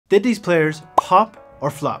Did these players pop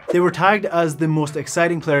or flop? They were tagged as the most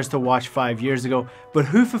exciting players to watch 5 years ago, but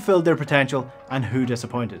who fulfilled their potential and who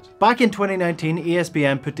disappointed? Back in 2019,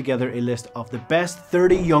 ESPN put together a list of the best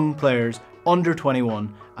 30 young players under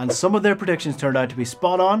 21, and some of their predictions turned out to be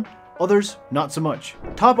spot on, others not so much.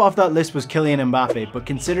 Top off that list was Kylian Mbappe, but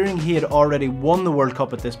considering he had already won the World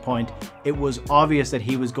Cup at this point, it was obvious that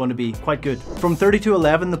he was going to be quite good. From 30 to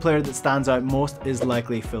 11, the player that stands out most is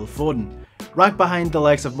likely Phil Foden. Ranked behind the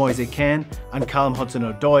likes of Moise Kean and Callum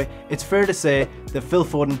Hudson-Odoi, it's fair to say that Phil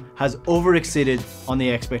Foden has over-exceeded on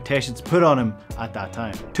the expectations put on him at that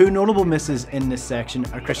time. Two notable misses in this section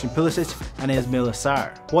are Christian Pulisic and Ismail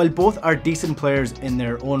Assar. While both are decent players in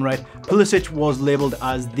their own right, Pulisic was labelled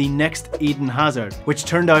as the next Eden Hazard, which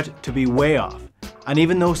turned out to be way off. And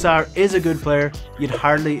even though Sarr is a good player, you'd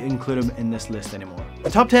hardly include him in this list anymore.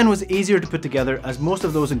 The top 10 was easier to put together as most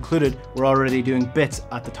of those included were already doing bits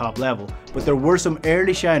at the top level, but there were some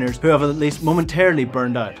early shiners who have at least momentarily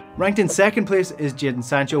burned out. Ranked in second place is Jadon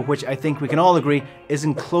Sancho, which I think we can all agree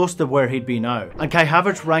isn't close to where he'd be now. And Kai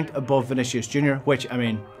Havertz ranked above Vinicius Jr., which, I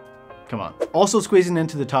mean, come on. Also squeezing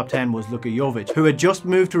into the top 10 was Luka Jovic, who had just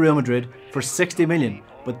moved to Real Madrid for 60 million,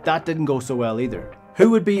 but that didn't go so well either. Who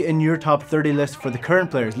would be in your top 30 list for the current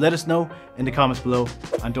players? Let us know in the comments below,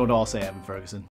 and don't all say Evan Ferguson.